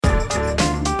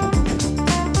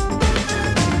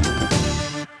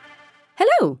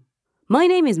My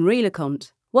name is Marie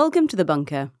Leconte. Welcome to The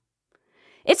Bunker.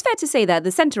 It's fair to say that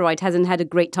the centre-right hasn't had a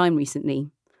great time recently.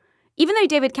 Even though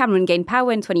David Cameron gained power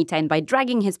in 2010 by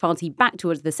dragging his party back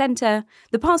towards the centre,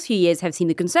 the past few years have seen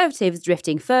the Conservatives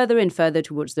drifting further and further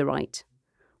towards the right.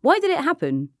 Why did it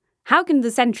happen? How can the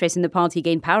centrists in the party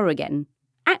gain power again?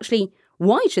 Actually,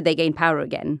 why should they gain power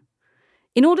again?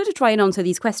 In order to try and answer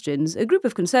these questions, a group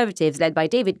of Conservatives led by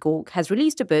David Gauke has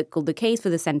released a book called The Case for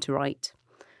the Centre-Right.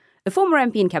 A former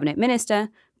MP and Cabinet Minister,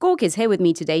 Gauke is here with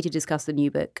me today to discuss the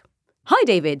new book. Hi,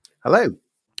 David. Hello.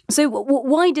 So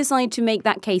why decide to make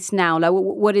that case now? Like,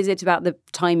 what is it about the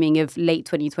timing of late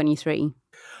 2023?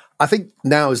 I think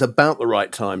now is about the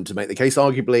right time to make the case.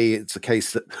 Arguably, it's a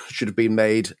case that should have been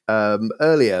made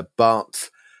earlier, but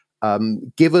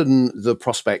given the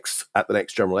prospects at the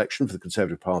next general election for the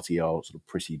Conservative Party are sort of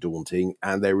pretty daunting,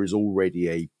 and there is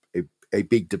already a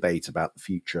big debate about the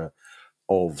future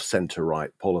of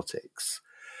centre-right politics.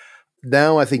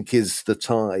 Now, I think, is the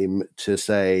time to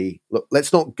say, look,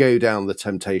 let's not go down the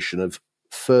temptation of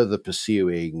further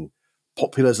pursuing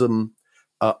populism,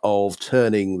 of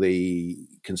turning the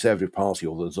Conservative Party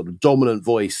or the sort of dominant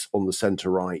voice on the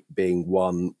centre-right being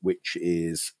one which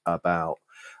is about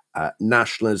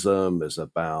nationalism, is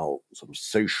about sort of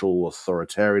social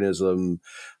authoritarianism.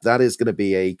 That is going to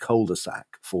be a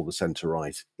cul-de-sac for the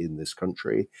centre-right in this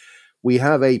country. We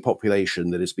have a population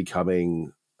that is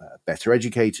becoming better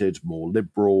educated, more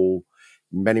liberal,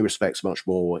 in many respects much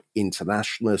more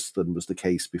internationalist than was the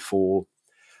case before.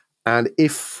 And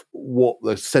if what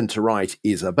the centre-right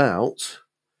is about,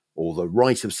 or the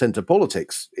right of centre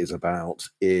politics is about,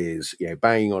 is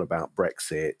banging on about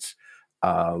Brexit,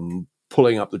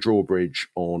 pulling up the drawbridge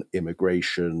on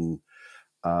immigration,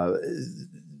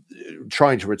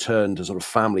 trying to return to sort of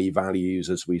family values,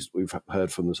 as we've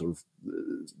heard from the sort of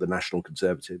the National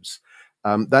Conservatives,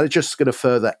 that is just going to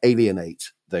further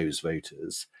alienate those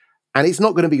voters, and it's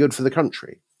not going to be good for the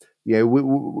country.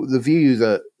 The view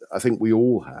that I think we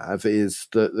all have is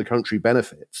that the country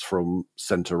benefits from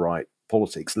centre-right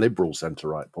politics, liberal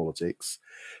centre-right politics,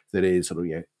 that is sort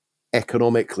of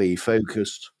economically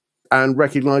focused and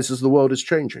recognises the world is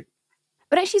changing.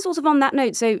 But actually, sort of on that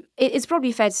note, so it's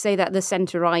probably fair to say that the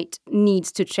centre-right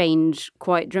needs to change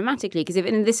quite dramatically, because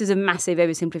and this is a massive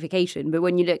oversimplification, but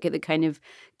when you look at the kind of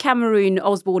Cameroon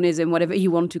Osborneism, whatever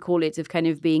you want to call it, of kind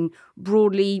of being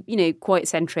broadly, quite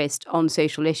centrist on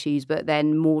social issues, but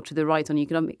then more to the right on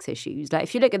economics issues. Like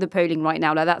if you look at the polling right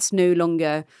now, like that's no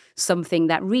longer something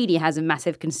that really has a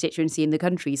massive constituency in the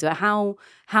country. So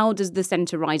how does the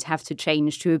centre-right have to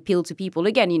change to appeal to people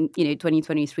again in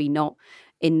 2023, not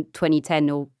in 2010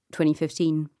 or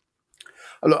 2015?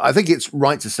 Look, I think it's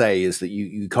right to say is that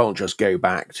you can't just go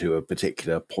back to a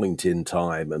particular point in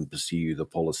time and pursue the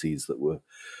policies that were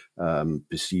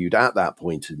pursued at that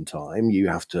point in time. You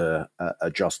have to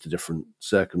adjust to different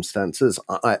circumstances.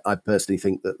 I personally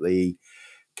think that the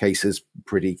case is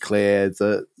pretty clear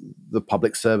that the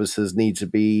public services need to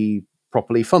be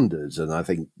properly funded, and I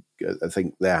think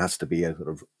there has to be a sort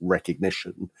of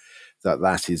recognition that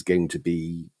that is going to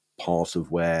be part of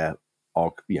where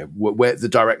where the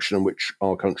direction in which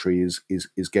our country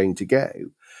is going to go.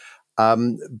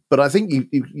 But I think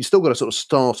you still got to sort of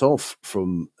start off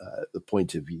from the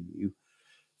point of view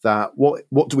that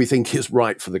what do we think is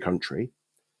right for the country?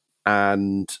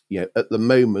 And at the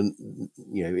moment,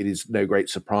 it is no great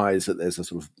surprise that there's a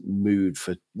sort of mood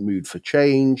for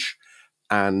change,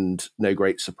 and no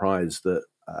great surprise that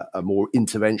a more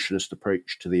interventionist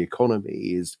approach to the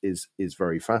economy is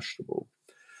very fashionable.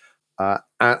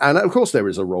 And of course, there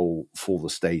is a role for the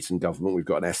state and government. We've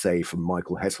got an essay from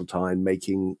Michael Heseltine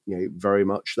making very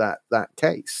much that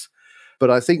case.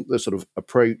 But I think the sort of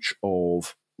approach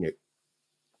of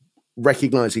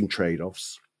recognizing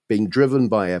trade-offs, being driven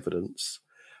by evidence,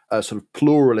 a sort of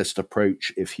pluralist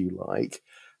approach, if you like,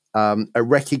 a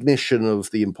recognition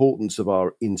of the importance of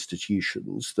our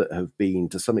institutions that have been,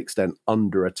 to some extent,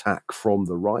 under attack from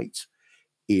the right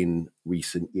in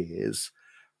recent years.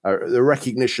 The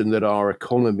recognition that our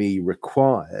economy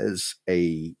requires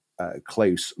a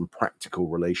close and practical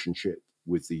relationship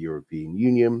with the European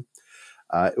Union.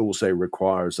 It also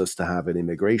requires us to have an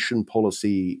immigration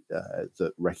policy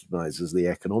that recognizes the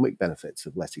economic benefits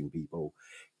of letting people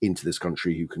into this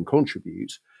country who can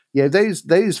contribute.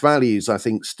 Those values, I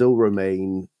think, still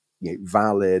remain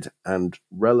valid and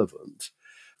relevant.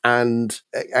 And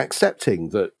accepting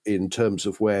that in terms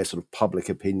of where sort of public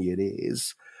opinion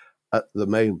is at the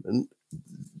moment,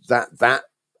 that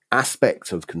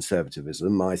aspect of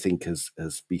conservatism, I think, has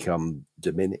become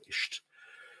diminished.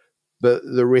 But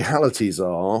the realities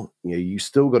are, you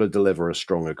still got to deliver a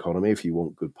strong economy if you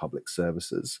want good public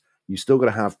services. You've still got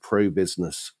to have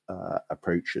pro-business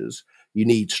approaches. You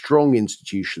need strong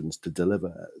institutions to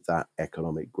deliver that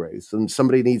economic growth, and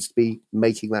somebody needs to be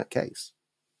making that case.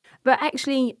 But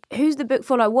actually, who's the book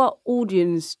for? Like, what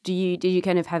audience did you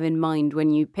kind of have in mind when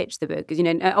you pitched the book? Because, you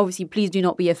know, obviously, please do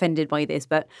not be offended by this,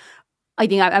 but I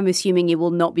think I'm assuming it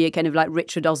will not be a kind of like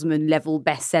Richard Osman level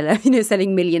bestseller, you know,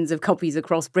 selling millions of copies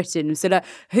across Britain. So, like,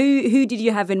 who did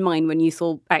you have in mind when you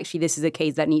thought actually this is a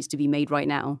case that needs to be made right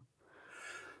now?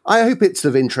 I hope it's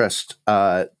of interest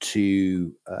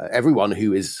to everyone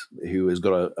who has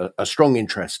got a strong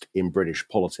interest in British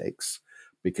politics,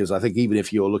 because I think even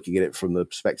if you're looking at it from the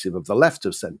perspective of the left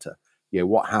of centre, you know,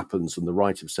 what happens on the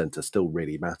right of centre still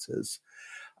really matters.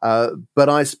 But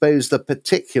I suppose the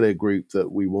particular group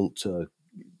that we want to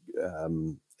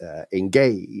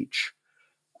engage,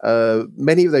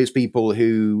 many of those people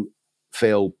who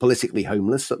feel politically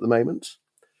homeless at the moment,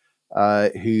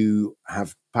 who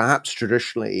have perhaps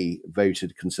traditionally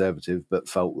voted Conservative but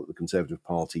felt that the Conservative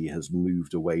Party has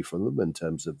moved away from them in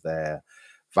terms of their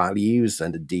values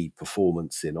and indeed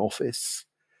performance in office.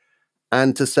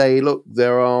 And to say, look,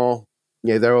 there are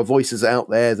voices out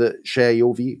there that share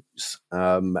your views,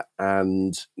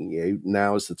 and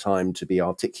now is the time to be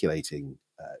articulating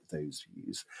those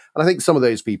views. And I think some of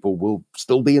those people will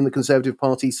still be in the Conservative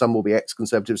Party, some will be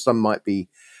ex-Conservative, some might be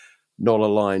not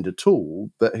aligned at all,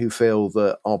 but who feel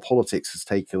that our politics has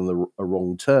taken a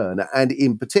wrong turn, and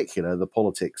in particular, the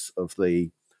politics of the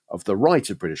right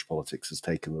of British politics has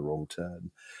taken the wrong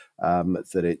turn.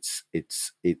 That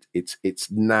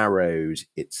it's narrowed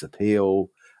its appeal.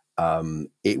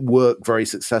 It worked very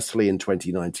successfully in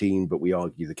 2019, but we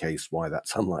argue the case why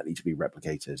that's unlikely to be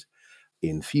replicated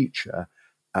in future.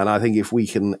 And I think if we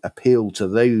can appeal to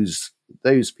those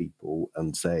people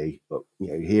and say, look,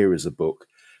 here is a book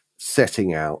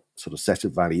setting out sort of set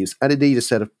of values and indeed a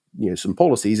set of some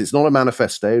policies. It's not a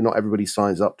manifesto. Not everybody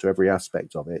signs up to every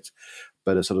aspect of it,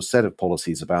 but a sort of set of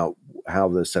policies about how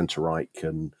the centre right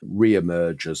can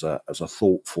re-emerge as a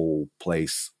thoughtful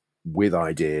place with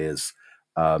ideas,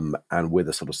 and with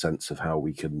a sort of sense of how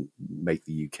we can make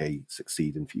the UK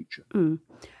succeed in future. Mm.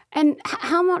 And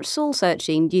how much soul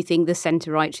searching do you think the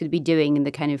centre right should be doing in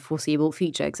the kind of foreseeable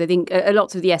future? Because I think a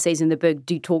lot of the essays in the book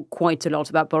do talk quite a lot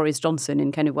about Boris Johnson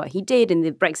and kind of what he did in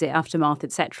the Brexit aftermath,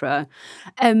 etc.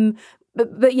 But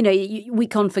we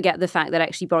can't forget the fact that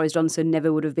actually Boris Johnson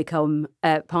never would have become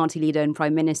party leader and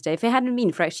prime minister if it hadn't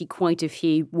been for actually quite a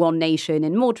few One Nation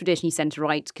and more traditionally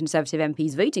centre-right Conservative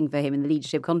MPs voting for him in the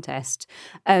leadership contest,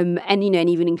 and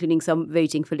even including some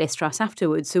voting for Liz Truss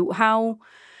afterwards. So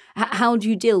how do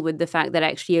you deal with the fact that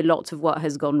actually a lot of what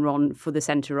has gone wrong for the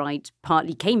centre-right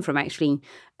partly came from actually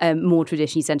more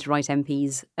traditionally centre-right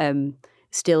MPs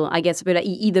still, I guess, but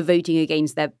either voting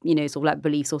against their, sort of like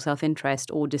beliefs or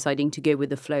self-interest, or deciding to go with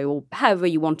the flow, or however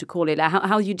you want to call it?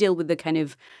 How do you deal with the kind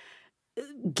of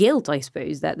guilt, I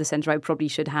suppose, that the centre-right probably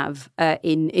should have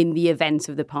in the events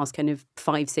of the past kind of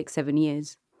 5, 6, 7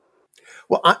 years?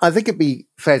 Well, I think it'd be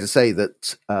fair to say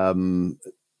that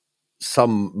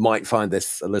some might find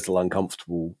this a little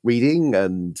uncomfortable reading,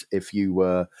 and if you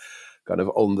were kind of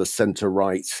on the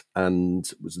centre-right and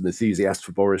was an enthusiast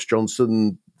for Boris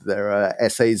Johnson, there are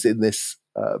essays in this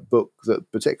book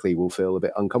that particularly will feel a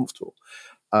bit uncomfortable.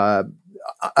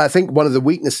 I think one of the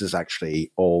weaknesses,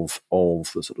 actually, of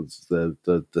the sort of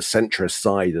the centrist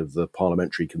side of the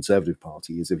parliamentary Conservative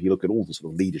Party is if you look at all the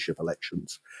sort of leadership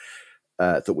elections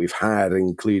that we've had,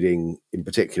 including in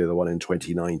particular the one in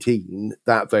 2019,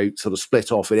 that vote sort of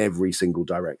split off in every single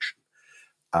direction.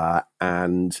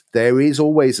 And there is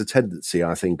always a tendency,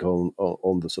 I think,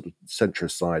 on the sort of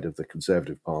centrist side of the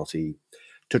Conservative Party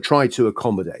to try to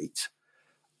accommodate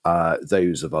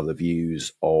those of other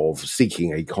views, of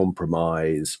seeking a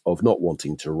compromise, of not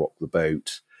wanting to rock the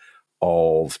boat,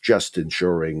 of just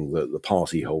ensuring that the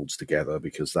party holds together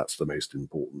because that's the most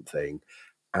important thing.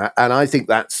 And I think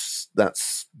that's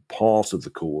part of the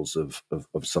cause of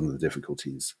some of the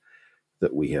difficulties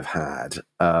that we have had,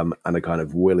 and a kind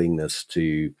of willingness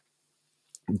to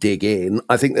dig in.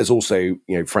 I think there's also,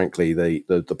 frankly,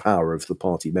 the power of the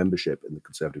party membership in the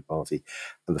Conservative Party,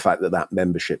 and the fact that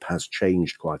membership has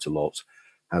changed quite a lot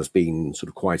has been sort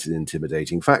of quite an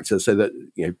intimidating factor. So that,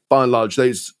 by and large,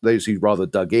 those who rather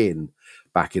dug in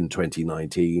back in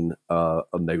 2019 are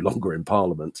no longer in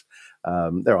Parliament.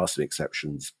 There are some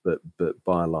exceptions, but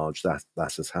by and large, that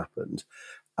has happened.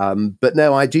 But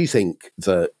no, I do think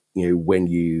that, when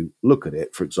you look at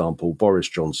it, for example, Boris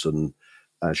Johnson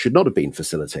should not have been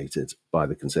facilitated by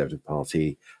the Conservative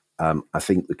Party. I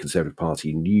think the Conservative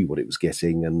Party knew what it was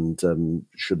getting and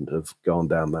shouldn't have gone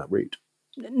down that route.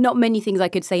 not many things I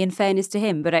could say in fairness to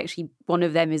him, but actually one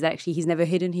of them is actually he's never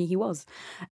hidden who he was.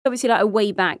 Obviously, like a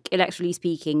way back, electorally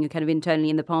speaking, kind of internally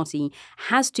in the party,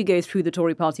 has to go through the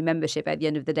Tory party membership at the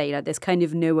end of the day. Like there's kind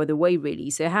of no other way really.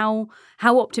 So how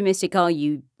optimistic are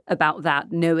you about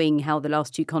that, knowing how the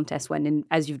last two contests went and,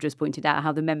 as you've just pointed out,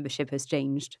 how the membership has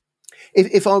changed?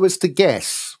 If I was to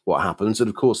guess what happens, and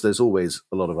of course there's always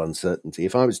a lot of uncertainty,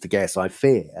 if I was to guess, I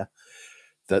fear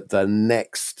that the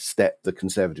next step the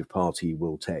Conservative Party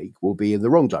will take will be in the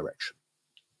wrong direction.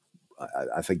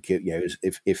 I think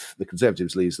if the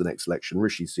Conservatives lose the next election,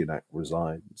 Rishi Sunak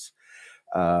resigns.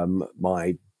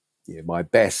 My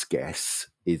best guess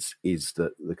is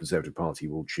that the Conservative Party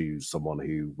will choose someone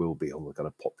who will be on the kind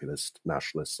of populist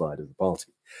nationalist side of the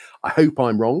party. I hope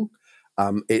I'm wrong.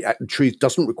 Truth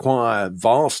doesn't require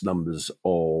vast numbers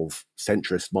of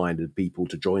centrist-minded people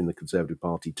to join the Conservative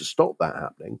Party to stop that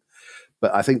happening.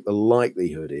 But I think the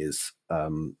likelihood is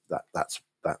that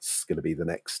that's going to be the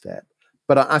next step.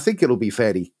 But I think it'll be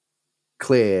fairly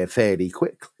clear fairly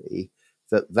quickly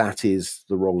that is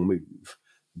the wrong move.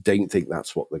 Don't think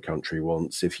that's what the country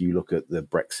wants. If you look at the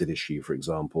Brexit issue, for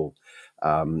example,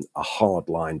 a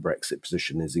hardline Brexit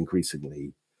position is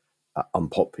increasingly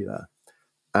unpopular.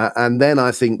 And then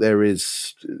I think there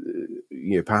is,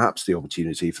 perhaps the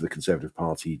opportunity for the Conservative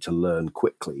Party to learn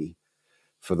quickly,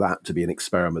 for that to be an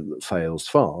experiment that fails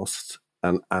fast,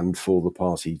 and for the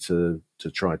party to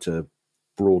try to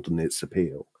broaden its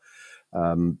appeal.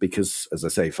 Because, as I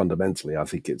say, fundamentally, I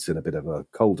think it's in a bit of a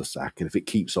cul-de-sac. And if it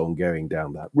keeps on going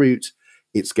down that route,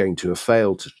 it's going to have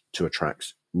failed to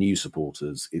attract new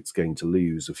supporters. It's going to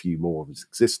lose a few more of its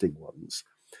existing ones.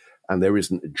 And there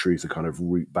isn't, in truth, a kind of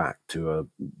route back to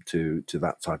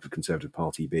that type of Conservative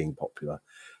Party being popular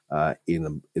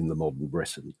in the modern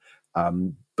Britain.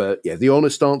 But yeah, the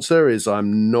honest answer is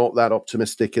I'm not that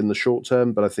optimistic in the short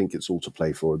term, but I think it's all to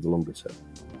play for in the longer term.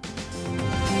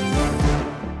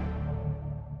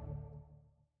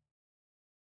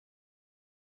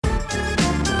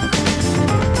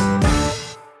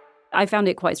 I found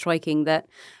it quite striking that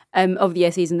of the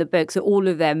essays in the book, so all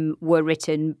of them were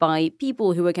written by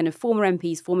people who were kind of former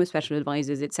MPs, former special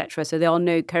advisors, etc. So there are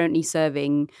no currently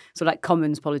serving sort of like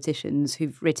Commons politicians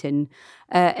who've written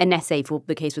an essay for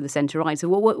the case with the centre right. So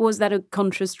what was that a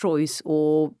conscious choice,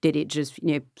 or did it just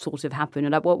sort of happen?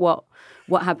 And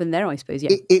what happened there? I suppose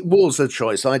it was a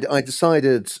choice. I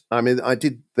decided. I mean, I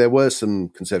did. There were some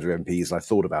Conservative MPs I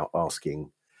thought about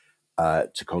asking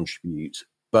to contribute,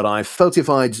 but I felt if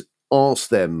I'd asked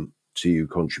them to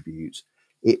contribute,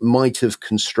 it might have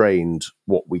constrained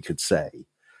what we could say,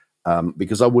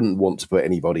 because I wouldn't want to put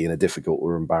anybody in a difficult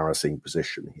or embarrassing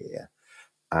position here.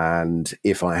 And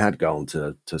if I had gone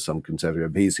to some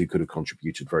Conservative MPs who could have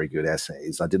contributed very good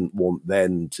essays, I didn't want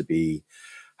them to be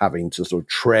having to sort of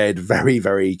tread very,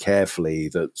 very carefully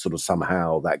that sort of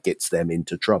somehow that gets them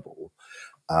into trouble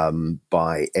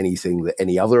by anything that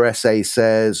any other essay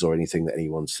says or anything that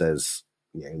anyone says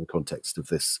in the context of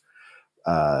this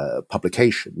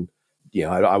publication.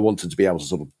 I wanted to be able to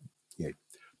sort of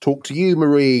talk to you,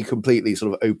 Marie, completely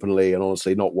sort of openly and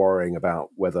honestly, not worrying about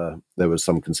whether there was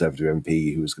some Conservative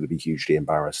MP who was going to be hugely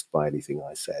embarrassed by anything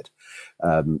I said.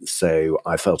 So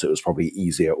I felt it was probably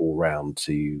easier all round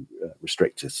to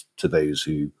restrict it to those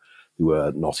who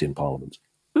were not in Parliament.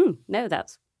 No,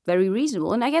 that's very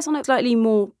reasonable. And I guess on a slightly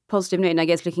more positive note, and I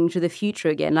guess looking to the future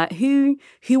again, like who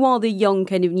are the young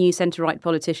kind of new centre-right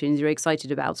politicians you're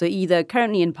excited about? So either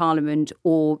currently in Parliament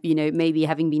or, maybe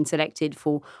having been selected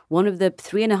for one of the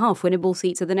 3.5 winnable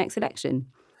seats of the next election.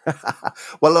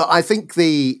 Well, I think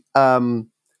again,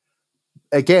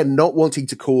 not wanting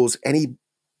to cause any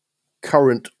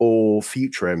current or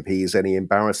future MPs any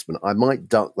embarrassment, I might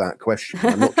duck that question.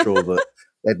 I'm not sure that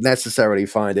they'd necessarily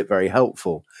find it very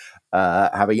helpful,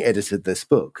 having edited this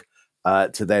book,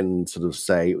 to then sort of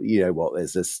say, what,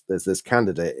 there's this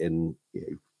candidate in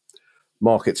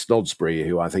Market Snodsbury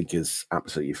who I think is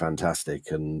absolutely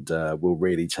fantastic and will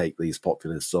really take these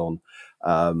populists on.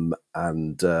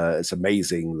 And it's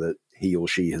amazing that he or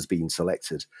she has been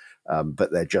selected,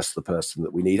 but they're just the person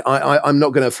that we need. I'm not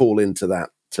going to fall into that.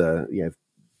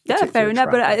 Yeah, fair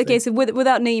enough. But okay, so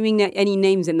without naming any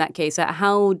names in that case,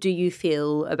 how do you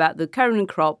feel about the current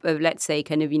crop of, let's say,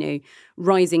 kind of,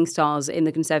 rising stars in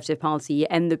the Conservative Party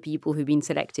and the people who've been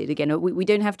selected? Again, we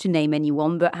don't have to name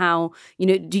anyone, but how,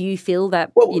 do you feel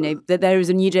that, that there is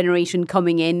a new generation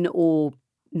coming in or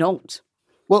not?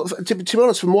 Well, to be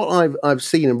honest, from what I've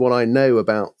seen and what I know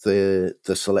about the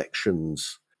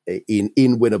selections in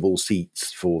winnable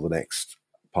seats for the next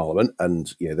Parliament,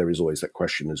 and there is always that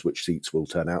question as which seats will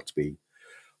turn out to be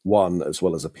won as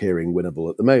well as appearing winnable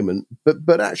at the moment.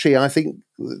 But actually, I think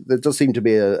there does seem to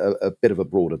be a bit of a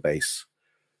broader base.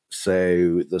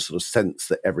 So the sort of sense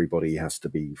that everybody has to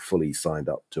be fully signed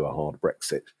up to a hard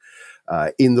Brexit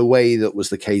in the way that was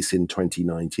the case in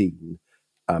 2019.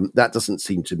 That doesn't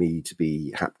seem to me to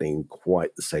be happening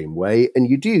quite the same way. And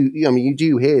you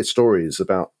do hear stories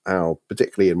about how,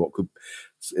 particularly in what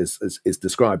is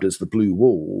described as the blue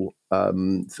wall,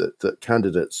 that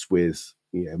candidates with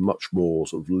much more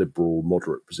sort of liberal,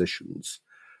 moderate positions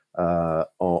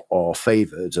are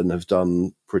favoured and have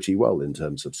done pretty well in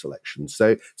terms of selection.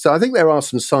 So I think there are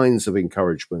some signs of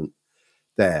encouragement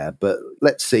there, but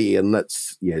let's see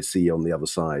see on the other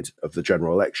side of the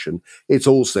general election. It's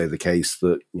also the case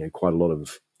that quite a lot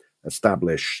of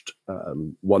established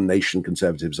one nation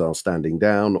conservatives are standing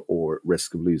down or at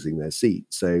risk of losing their seat.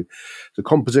 So the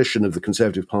composition of the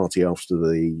Conservative Party after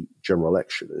the general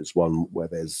election is one where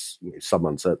there's some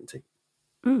uncertainty.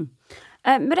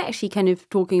 But actually, kind of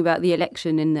talking about the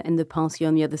election and the party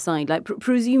on the other side, like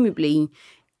presumably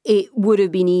it would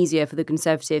have been easier for the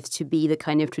Conservatives to be the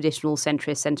kind of traditional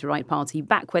centrist, centre-right party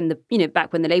back when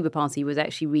the Labour Party was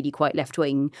actually really quite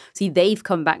left-wing. See, they've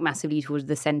come back massively towards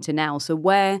the centre now. So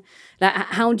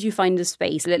how do you find the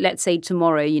space? Let's say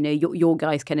tomorrow, your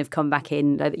guys kind of come back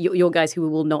in, your guys who we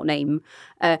will not name,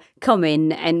 come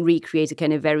in and recreate a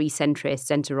kind of very centrist,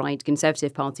 centre-right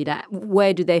Conservative Party.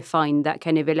 Where do they find that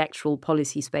kind of electoral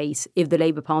policy space if the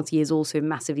Labour Party is also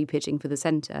massively pitching for the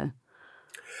centre?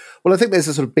 Well, I think there's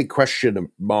a sort of big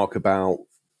question mark about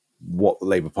what the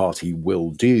Labour Party will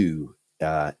do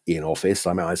in office.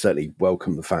 I mean, I certainly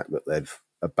welcome the fact that they've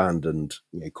abandoned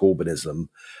Corbynism,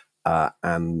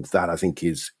 and that I think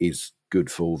is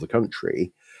good for the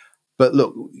country. But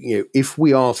look, if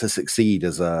we are to succeed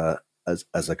as a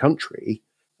country,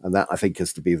 and that I think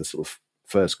has to be the sort of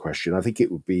first question, I think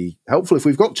it would be helpful if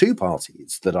we've got two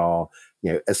parties that are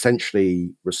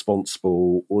essentially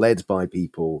responsible, led by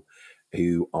people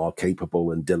who are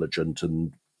capable and diligent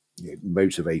and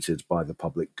motivated by the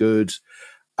public good,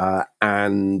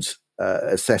 and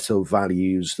a set of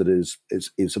values that is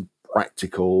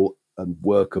practical and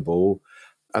workable.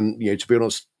 And to be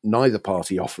honest, neither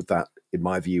party offered that, in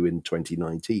my view, in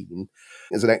 2019.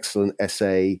 There's an excellent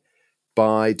essay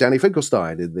by Danny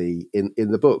Finkelstein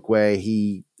in the book where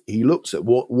he looks at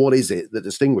what is it that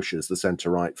distinguishes the centre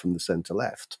right from the centre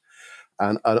left.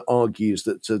 And argues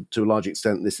that to a large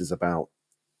extent, this is about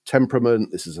temperament,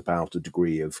 this is about a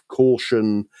degree of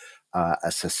caution,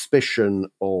 a suspicion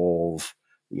of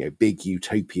big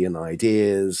utopian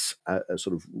ideas, a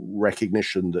sort of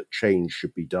recognition that change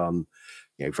should be done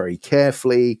very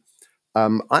carefully.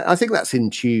 I think that's in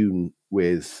tune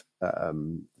with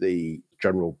the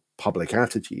general public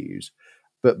attitudes,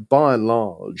 but by and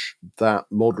large, that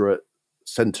moderate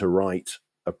centre-right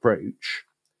approach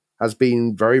has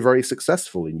been very, very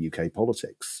successful in UK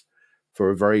politics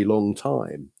for a very long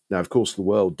time. Now, of course, the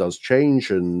world does change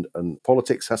and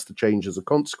politics has to change as a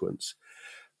consequence.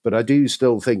 But I do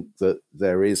still think that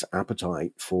there is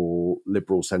appetite for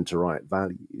liberal centre-right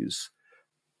values.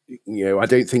 I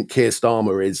don't think Keir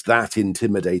Starmer is that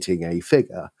intimidating a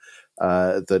figure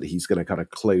that he's going to kind of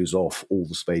close off all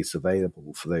the space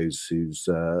available for those who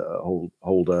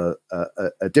hold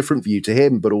a different view to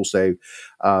him, but also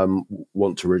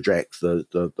want to reject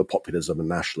the populism and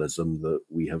nationalism that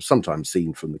we have sometimes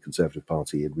seen from the Conservative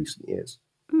Party in recent years.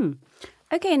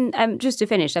 Okay, and just to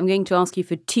finish, I'm going to ask you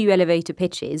for two elevator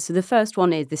pitches. So the first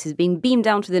one is, this has been beamed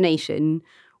down to the nation.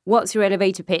 What's your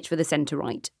elevator pitch for the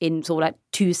centre-right in sort of like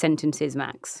 2 sentences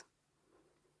max?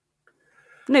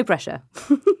 No pressure.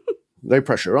 No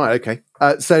pressure, right, okay.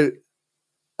 So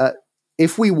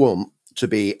if we want to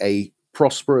be a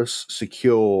prosperous,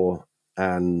 secure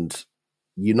and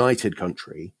united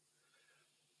country,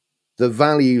 the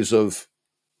values of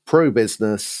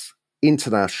pro-business,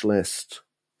 internationalist,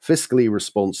 fiscally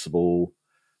responsible,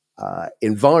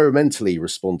 environmentally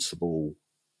responsible,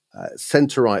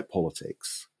 centre-right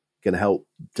politics can help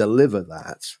deliver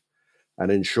that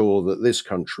and ensure that this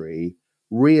country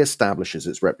re-establishes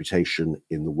its reputation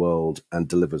in the world and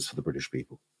delivers for the British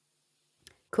people.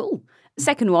 Cool.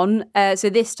 Second one, so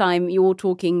this time you're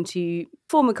talking to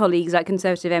former colleagues like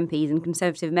Conservative MPs and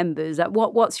Conservative members.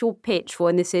 What's your pitch for,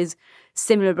 and this is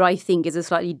similar but I think is a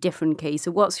slightly different case,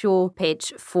 so what's your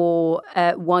pitch for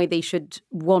why they should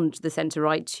want the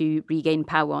centre-right to regain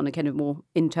power on a kind of more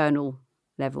internal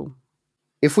level?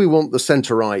 If we want the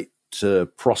centre-right to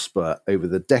prosper over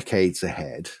the decades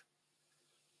ahead,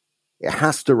 it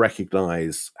has to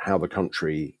recognise how the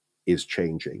country is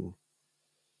changing.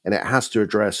 And it has to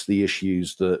address the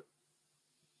issues that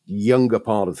the younger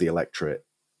part of the electorate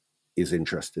is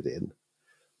interested in.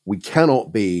 We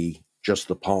cannot be just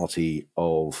the party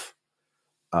of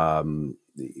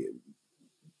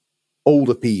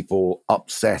older people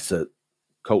upset at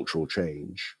cultural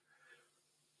change.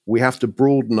 We have to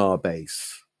broaden our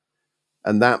base,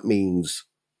 and that means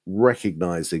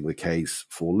recognizing the case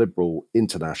for liberal,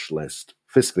 internationalist,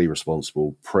 fiscally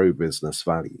responsible, pro-business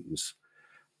values,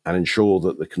 and ensure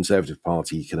that the Conservative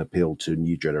Party can appeal to a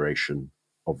new generation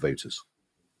of voters.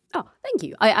 Oh, thank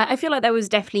you. I feel like that was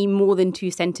definitely more than 2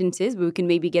 sentences, but we can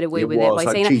maybe get away with it by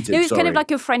saying cheated, that. No, it's kind of sorry.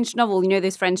 like a French novel. You know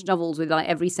those French novels with like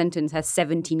every sentence has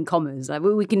 17 commas. Like,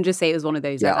 we can just say it was one of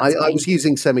those. Yeah, I was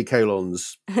using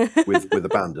semicolons with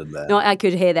abandon there. No, I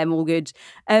could hear them all good.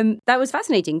 That was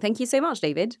fascinating. Thank you so much,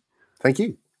 David. Thank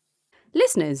you.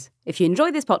 Listeners, if you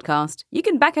enjoy this podcast, you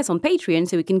can back us on Patreon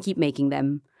so we can keep making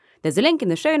them. There's a link in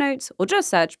the show notes, or just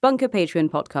search Bunker Patreon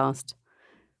Podcast.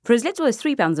 For as little as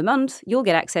 £3 a month, you'll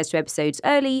get access to episodes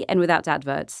early and without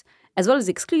adverts, as well as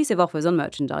exclusive offers on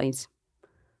merchandise.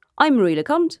 I'm Marie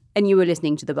Lecomte, and you are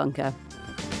listening to The Bunker.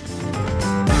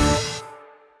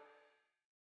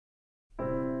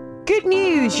 Good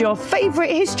news! Your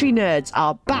favourite history nerds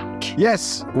are back!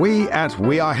 Yes, we at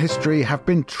We Are History have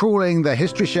been trawling the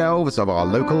history shelves of our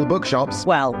local bookshops.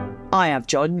 Well, I have,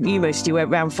 John. You mostly went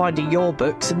round finding your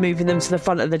books and moving them to the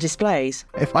front of the displays.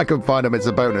 If I can find them, it's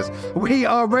a bonus. We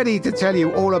are ready to tell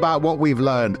you all about what we've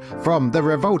learned, from the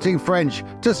revolting French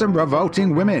to some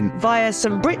revolting women. Via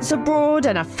some Brits abroad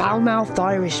and a foul-mouthed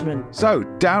Irishman. So,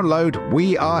 download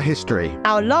We Are History.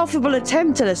 Our laughable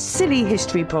attempt at a silly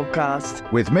history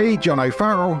podcast. With me, John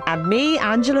O'Farrell. And me,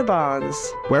 Angela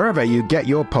Barnes. Wherever you get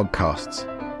your podcasts.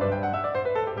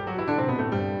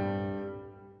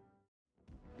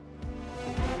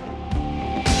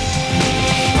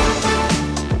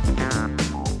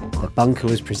 The Bunker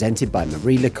was presented by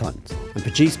Marie Lecomte and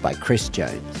produced by Chris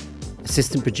Jones.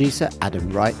 Assistant producer Adam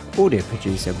Wright, audio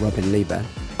producer Robin Lieber,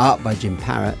 art by Jim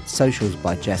Parrott, socials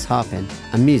by Jess Harpin,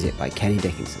 and music by Kenny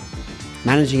Dickinson.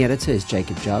 Managing editor is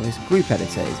Jacob Jarvis, group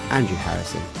editor is Andrew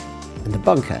Harrison, and The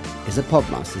Bunker is a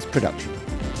Podmasters production.